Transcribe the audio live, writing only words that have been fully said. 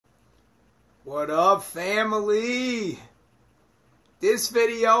What up, family? This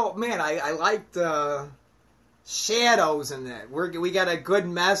video, man, I like the shadows in it. We got a good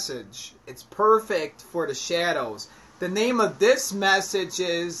message. It's perfect for the shadows. The name of this message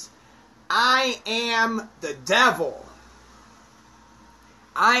is I Am the Devil.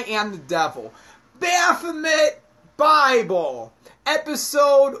 I Am the Devil. Baphomet Bible,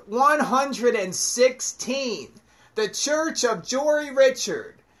 episode 116. The Church of Jory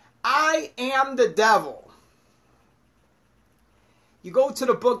Richard. I am the devil. You go to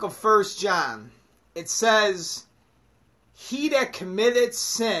the book of 1 John. It says, he that committeth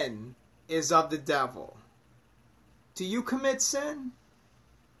sin is of the devil. Do you commit sin?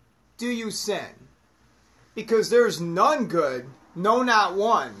 Do you sin? Because there's none good, no, not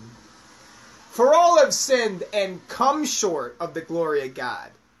one. For all have sinned and come short of the glory of God.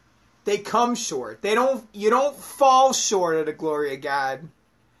 They come short. You don't fall short of the glory of God.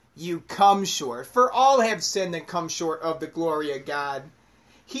 You come short. For all have sinned and come short of the glory of God.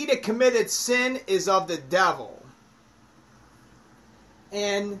 He that committeth sin is of the devil.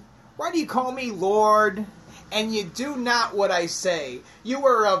 And why do you call me Lord? And you do not what I say. You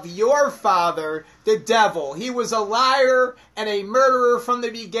are of your father, the devil. He was a liar and a murderer from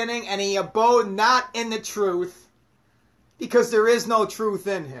the beginning, and he abode not in the truth, because there is no truth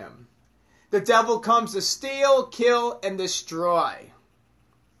in him. The devil comes to steal, kill, and destroy.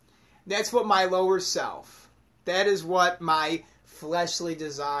 That's what my lower self, that is what my fleshly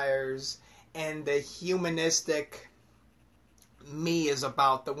desires and the humanistic me is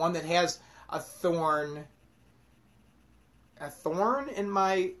about. The one that has a thorn in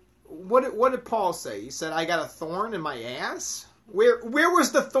my, what did Paul say? He said, I got a thorn in my ass? Where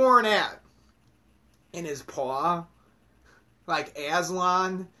was the thorn at? In his paw? Like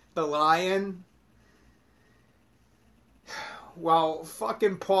Aslan, the lion? Well,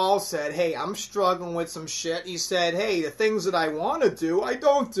 fucking Paul said, hey, I'm struggling with some shit. He said, hey, the things that I want to do, I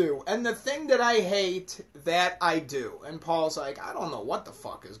don't do. And the thing that I hate, that I do. And Paul's like, I don't know what the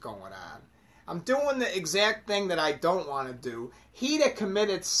fuck is going on. I'm doing the exact thing that I don't want to do. He that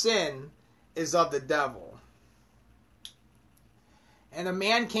committed sin is of the devil. And a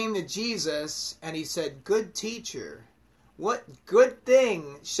man came to Jesus, and he said, good teacher, what good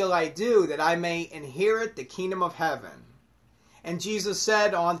thing shall I do that I may inherit the kingdom of heaven? And Jesus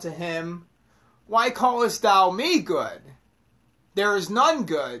said unto him, why callest thou me good? There is none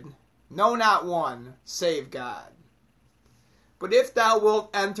good, no, not one, save God. But if thou wilt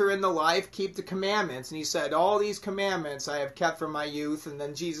enter into life, keep the commandments. And he said, all these commandments I have kept from my youth. And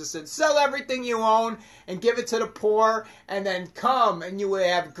then Jesus said, sell everything you own and give it to the poor, and then come and you will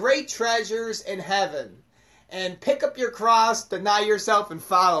have great treasures in heaven. And pick up your cross, deny yourself, and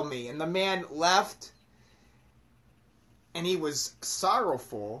follow me. And the man left. And he was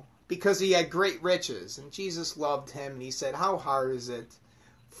sorrowful because he had great riches. And Jesus loved him. And he said, how hard is it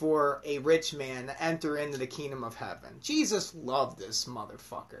for a rich man to enter into the kingdom of heaven? Jesus loved this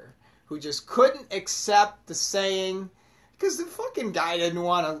motherfucker who just couldn't accept the saying, because the fucking guy didn't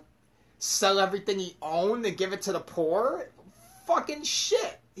want to sell everything he owned and give it to the poor. Fucking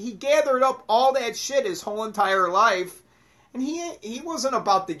shit. He gathered up all that shit his whole entire life. And he wasn't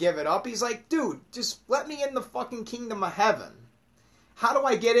about to give it up. He's like, dude, just let me in the fucking kingdom of heaven. How do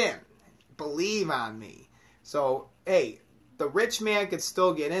I get in? Believe on me. So, hey, the rich man could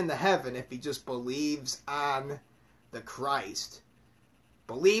still get into heaven if he just believes on the Christ.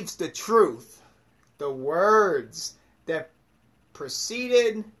 Believes the truth. The words that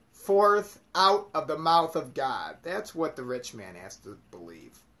proceeded forth out of the mouth of God. That's what the rich man has to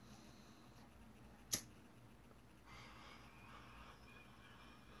believe.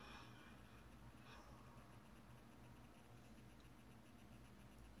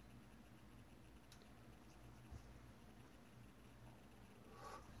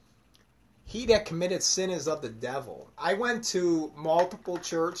 He that committed sin is of the devil. I went to multiple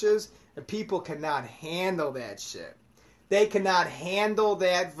churches and people cannot handle that shit. They cannot handle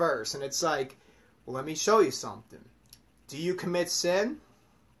that verse. And it's like, well, let me show you something. Do you commit sin?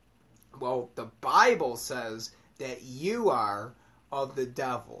 Well, the Bible says that you are of the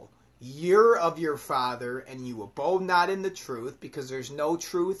devil. You're of your father, and you abode not in the truth, because there's no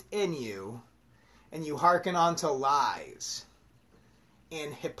truth in you, and you hearken unto lies.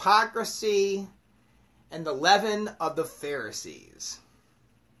 And hypocrisy, and the leaven of the Pharisees.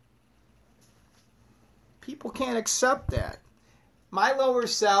 People can't accept that. My lower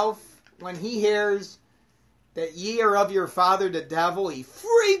self, when he hears that ye are of your father the devil, he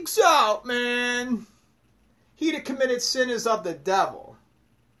freaks out, man. He that committed sin is of the devil.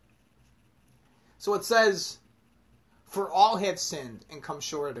 So it says, For all have sinned and come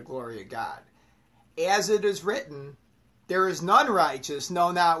short of the glory of God. As it is written, there is none righteous,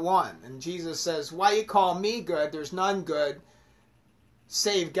 no, not one. And Jesus says, why you call me good? There's none good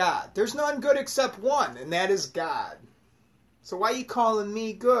save God. There's none good except one, and that is God. So why are you calling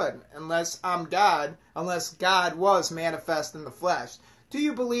me good unless I'm God, unless God was manifest in the flesh? Do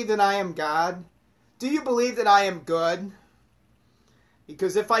you believe that I am God? Do you believe that I am good?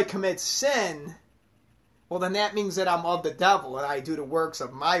 Because if I commit sin, well, then that means that I'm of the devil and I do the works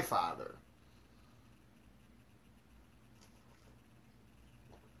of my Father.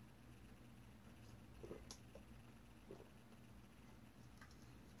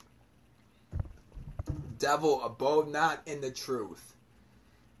 Devil abode not in the truth.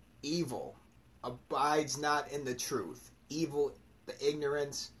 Evil abides not in the truth. Evil, the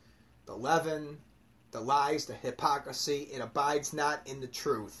ignorance, the leaven, the lies, the hypocrisy, it abides not in the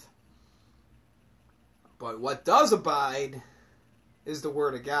truth. But what does abide is the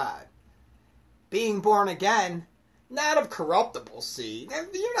Word of God. Being born again, not of corruptible seed.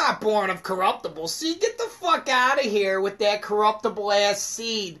 You're not born of corruptible seed. Get the fuck out of here with that corruptible ass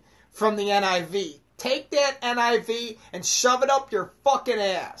seed from the NIV. Take that NIV and shove it up your fucking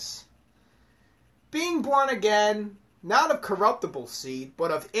ass. Being born again, not of corruptible seed, but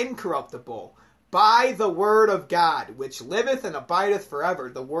of incorruptible, by the word of God, which liveth and abideth forever.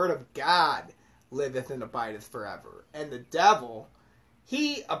 The word of God liveth and abideth forever. And the devil,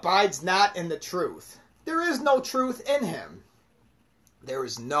 he abides not in the truth. There is no truth in him. There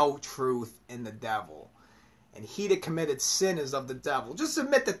is no truth in the devil. And he that committed sin is of the devil. Just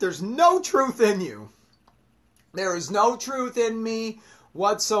admit that there's no truth in you. There is no truth in me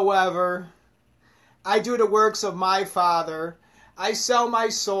whatsoever. I do the works of my Father. I sell my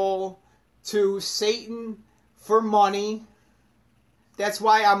soul to Satan for money. That's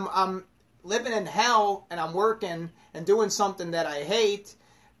why I'm living in hell and I'm working and doing something that I hate,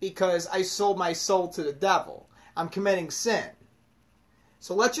 because I sold my soul to the devil. I'm committing sin.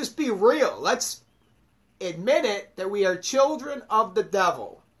 So let's just be real. Let's admit it that we are children of the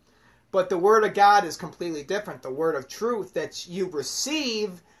devil. But the Word of God is completely different. The Word of truth that you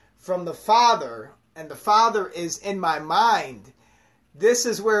receive from the Father, and the Father is in my mind. This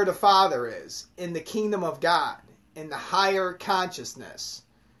is where the Father is, in the kingdom of God, in the higher consciousness,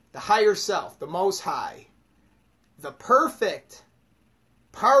 the higher self, the Most High, the perfect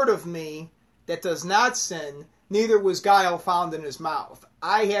part of me that does not sin, neither was guile found in his mouth.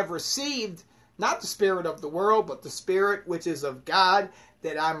 I have received not the spirit of the world, but the Spirit which is of God,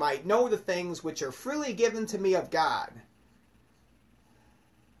 that I might know the things which are freely given to me of God,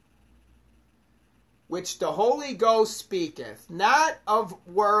 which the Holy Ghost speaketh, not of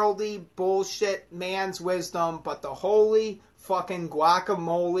worldly bullshit man's wisdom, but the holy fucking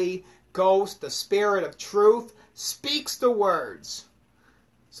guacamole Ghost, the Spirit of truth, speaks the words.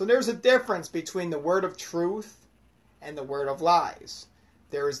 So there's a difference between the word of truth and the word of lies.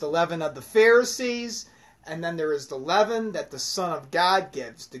 There is the leaven of the Pharisees, and then there is the leaven that the Son of God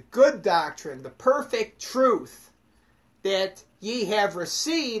gives, the good doctrine, the perfect truth that ye have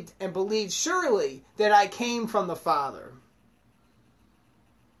received, and believe surely that I came from the Father.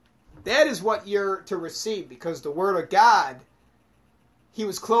 That is what you're to receive, because the Word of God, he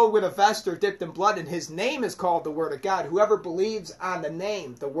was clothed with a vesture dipped in blood, and his name is called the Word of God. Whoever believes on the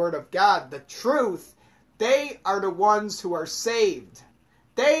name, the Word of God, the truth, they are the ones who are saved.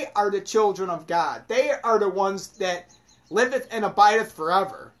 They are the children of God. They are the ones that liveth and abideth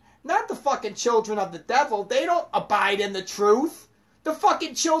forever. Not the fucking children of the devil. They don't abide in the truth. The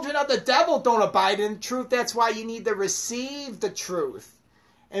fucking children of the devil don't abide in the truth. That's why you need to receive the truth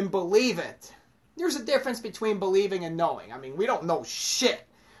and believe it. There's a difference between believing and knowing. I mean, we don't know shit.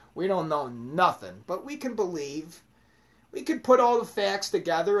 We don't know nothing. But we can believe. We can put all the facts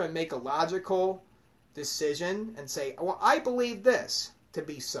together and make a logical decision and say, well, I believe this to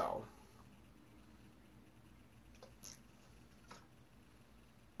be so.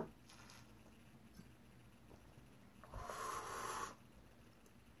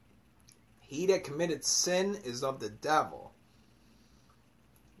 He that committed sin is of the devil.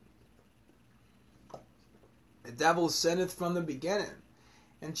 The devil sinneth from the beginning.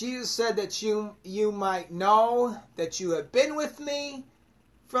 And Jesus said that you might know that you have been with me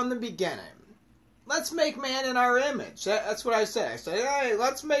from the beginning. Let's make man in our image. That's what I said. I said, hey,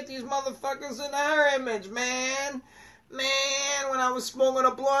 let's make these motherfuckers in our image, man. Man, when I was smoking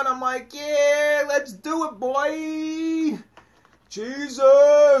a blunt, I'm like, yeah, let's do it, boy.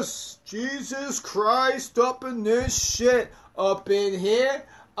 Jesus Christ up in this shit. Up in here,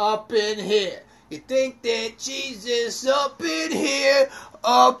 up in here. You think that Jesus up in here,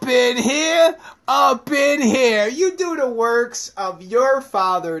 up in here, up in here. You do the works of your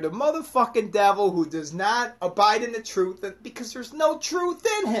father, the motherfucking devil, who does not abide in the truth, because there's no truth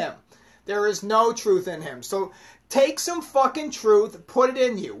in him. There is no truth in him. So take some fucking truth, put it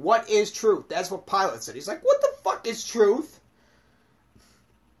in you. What is truth? That's what Pilate said. He's like, what the fuck is truth?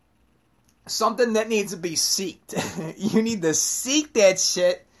 Something that needs to be seeked. You need to seek that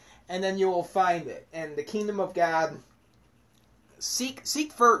shit, and then you will find it. And the kingdom of God, seek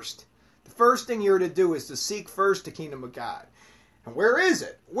first. The first thing you're to do is to seek first the kingdom of God. And where is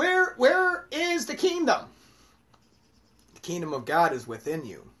it? Where is the kingdom? The kingdom of God is within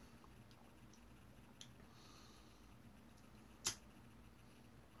you.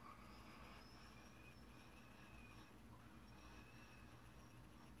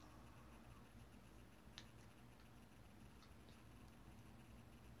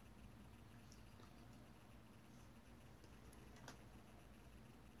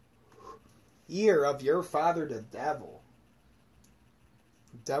 Year of your father the devil.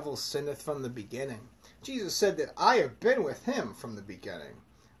 The devil sinneth from the beginning. Jesus said that I have been with him from the beginning.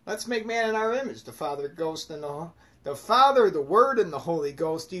 Let's make man in our image. The Father, Ghost, and the Father, the Word, and the Holy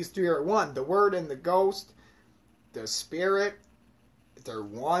Ghost. These three are one. The Word and the Ghost, the Spirit, they're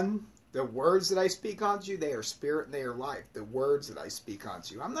one. The words that I speak unto you, they are spirit and they are life. The words that I speak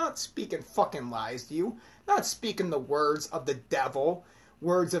unto you. I'm not speaking fucking lies to you. I'm not speaking the words of the devil,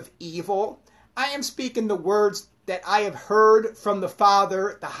 words of evil. I am speaking the words that I have heard from the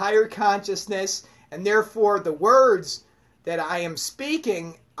Father, the higher consciousness, and therefore the words that I am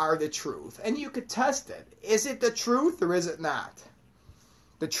speaking are the truth. And you could test it. Is it the truth or is it not?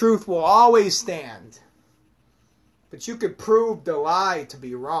 The truth will always stand. But you could prove the lie to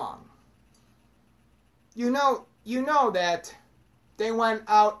be wrong. You know that they went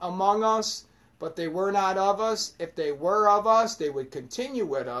out among us, but they were not of us. If they were of us, they would continue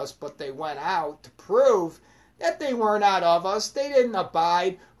with us, but they went out to prove that they were not of us. They didn't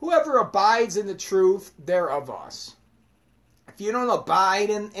abide. Whoever abides in the truth, they're of us. If you don't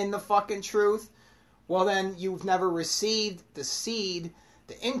abide in the fucking truth, well then you've never received the seed,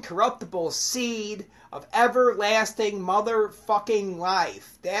 the incorruptible seed of everlasting motherfucking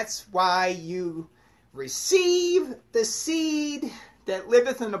life. That's why you receive the seed that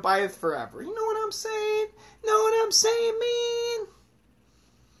liveth and abideth forever. You know what I'm saying? Know what I'm saying, man?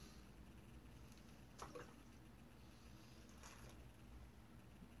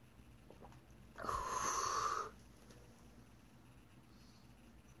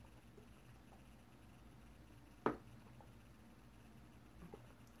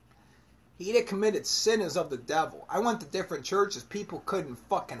 He that committed sin is of the devil. I went to different churches. People couldn't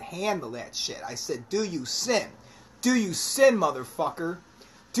fucking handle that shit. I said, do you sin? Do you sin, motherfucker?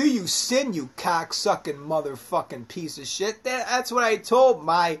 Do you sin, you cocksucking motherfucking piece of shit? That's what I told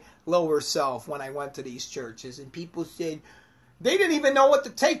my lower self when I went to these churches. And people said, they didn't even know what to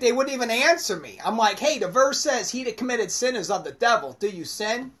take. They wouldn't even answer me. I'm like, hey, the verse says, he that committed sin is of the devil. Do you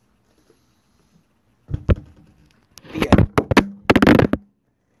sin?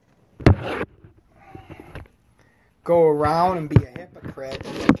 Go around and be a hypocrite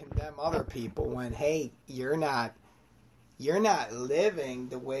and condemn other people when, hey, you're not living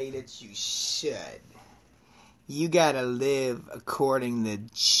the way that you should. You gotta live according to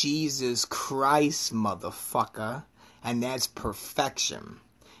Jesus Christ, motherfucker. And that's perfection.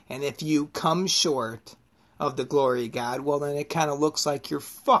 And if you come short of the glory of God, well then it kind of looks like you're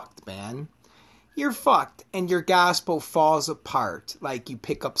fucked, man. You're fucked. And your gospel falls apart like you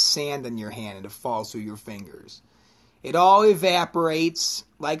pick up sand in your hand and it falls through your fingers. It all evaporates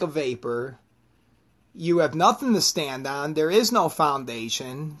like a vapor. You have nothing to stand on. There is no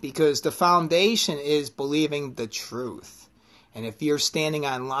foundation because the foundation is believing the truth. And if you're standing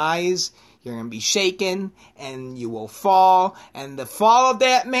on lies, you're going to be shaken and you will fall. And the fall of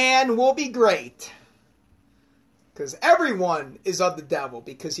that man will be great. Because everyone is of the devil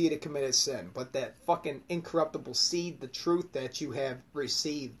because he had committed sin. But that fucking incorruptible seed, the truth that you have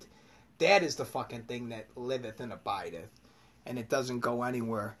received, that is the fucking thing that liveth and abideth. And it doesn't go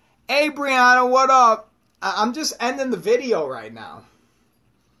anywhere. Hey, Brianna, what up? I'm just ending the video right now.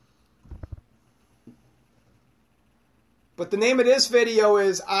 But the name of this video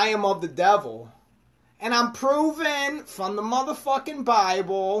is I Am of the Devil. And I'm proving from the motherfucking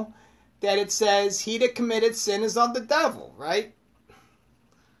Bible that it says he that committed sin is of the devil, right?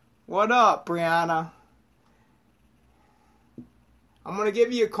 What up, Brianna? I'm going to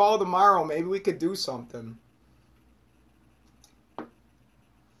give you a call tomorrow. Maybe we could do something.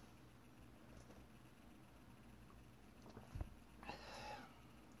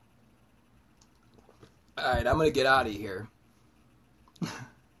 Alright, I'm going to get out of here.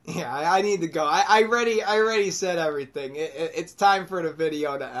 Yeah, I need to go. I already said everything. It's time for the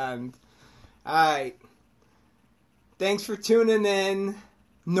video to end. Alright. Thanks for tuning in,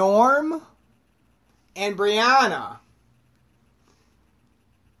 Norm and Brianna.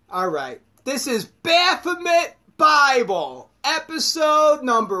 Alright. This is Baphomet Bible, episode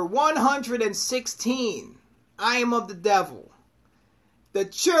number 116. I am of the devil. The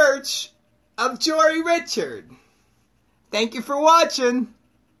Church of Jory Richard. Thank you for watching.